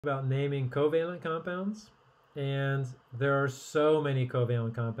About naming covalent compounds, and there are so many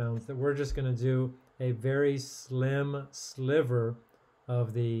covalent compounds that we're just going to do a very slim sliver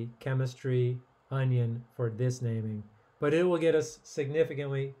of the chemistry onion for this naming, but it will get us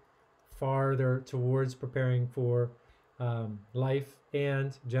significantly farther towards preparing for life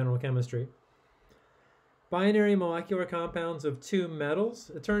and general chemistry. Binary molecular compounds of two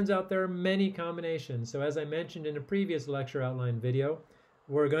metals. It turns out there are many combinations. So as I mentioned in a previous lecture outline video,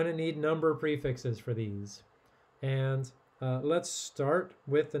 we're going to need number prefixes for these. And let's start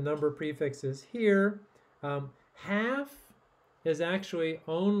with the number prefixes here. Half is actually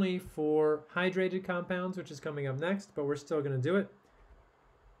only for hydrated compounds, which is coming up next, but we're still going to do it.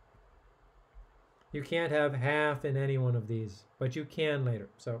 You can't have half in any one of these, but you can later.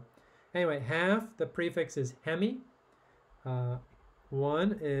 So anyway, half, the prefix is hemi.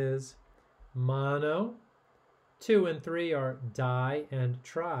 One is mono. 2 and 3 are di and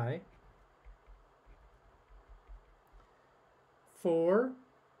tri. 4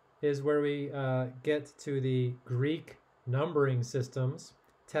 is where we get to the Greek numbering systems.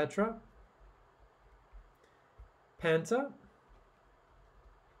 Tetra, penta,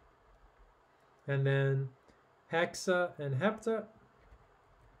 and then hexa and hepta,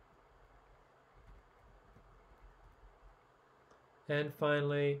 and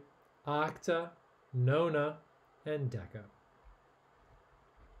finally octa, nona, and deca.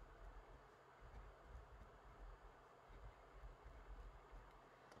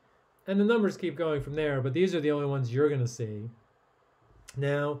 And the numbers keep going from there, but these are the only ones you're going to see.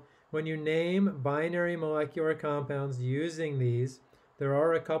 Now, when you name binary molecular compounds using these, there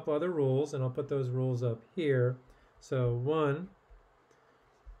are a couple other rules, and I'll put those rules up here. So one,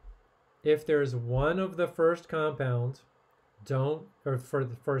 if there's one of the first compound, or for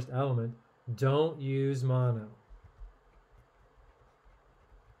the first element, don't use mono.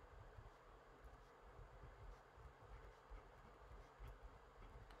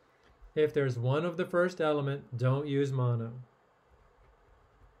 If there's one of the first element, don't use mono.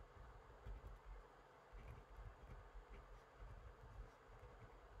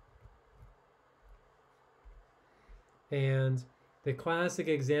 And the classic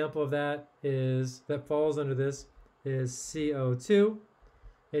example of that falls under this is CO2.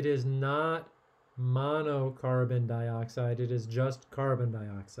 It is not monocarbon dioxide, it is just carbon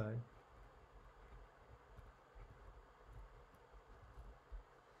dioxide.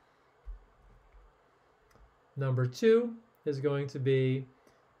 Number 2 is going to be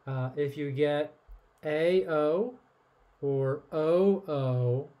if you get AO or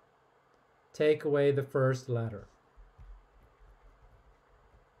OO, take away the first letter.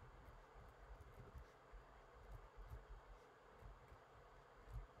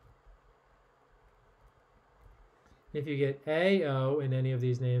 If you get AO in any of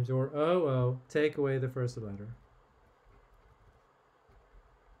these names or OO, take away the first letter.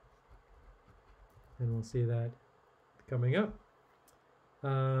 And we'll see that coming up.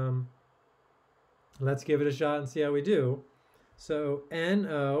 Let's give it a shot and see how we do. So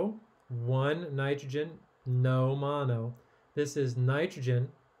NO, 1 nitrogen, no mono. This is nitrogen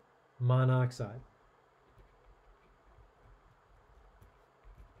monoxide.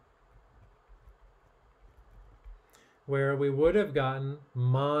 Where we would have gotten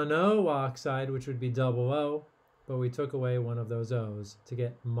monooxide, which would be double O, but we took away one of those O's to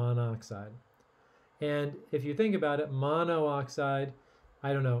get monoxide. And if you think about it, monooxide,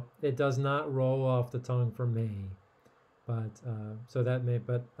 I don't know, it does not roll off the tongue for me. But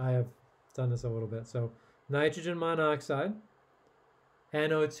but I have done this a little bit. So nitrogen monoxide.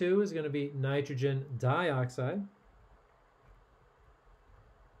 NO2 is going to be nitrogen dioxide.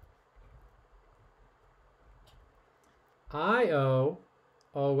 IO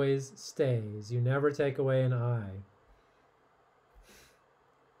always stays. You never take away an I.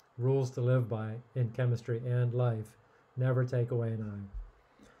 Rules to live by in chemistry and life. Never take away an I.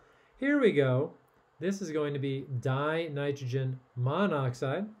 Here we go. This is going to be dinitrogen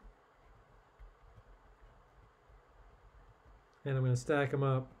monoxide. And I'm going to stack them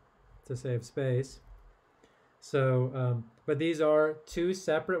up to save space. So, but these are two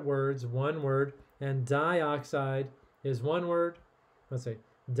separate words, one word, and dioxide is one word. Let's say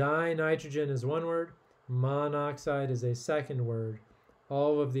dinitrogen is one word, monoxide is a second word.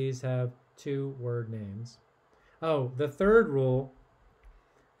 All of these have two word names. Oh, the third rule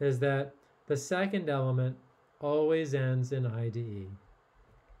is that the second element always ends in IDE.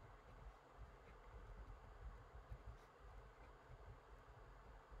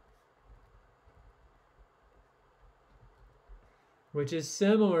 Which is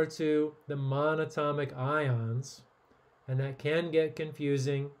similar to the monatomic ions, And that can get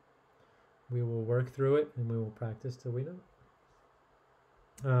confusing. We will work through it and we will practice till we know.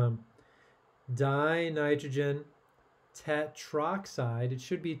 Dinitrogen tetroxide. It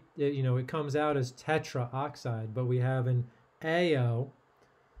should be, it comes out as tetraoxide, but we have an AO,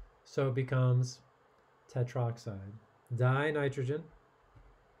 so it becomes tetroxide. Dinitrogen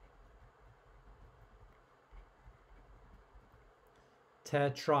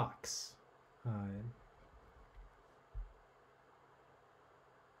tetroxide.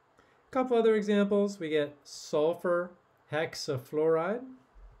 A couple other examples. We get sulfur hexafluoride.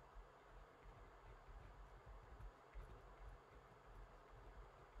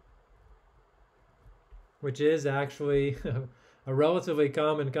 Which is actually a relatively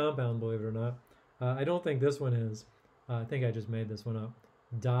common compound, believe it or not. I don't think this one is. I think I just made this one up.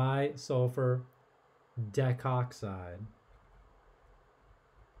 Disulfur decoxide.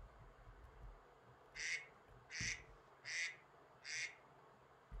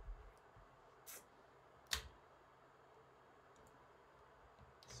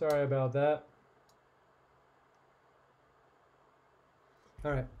 Sorry about that.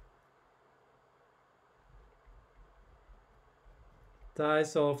 All right.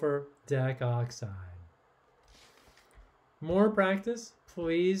 Disulfur decoxide. More practice.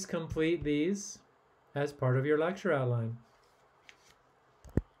 Please complete these as part of your lecture outline.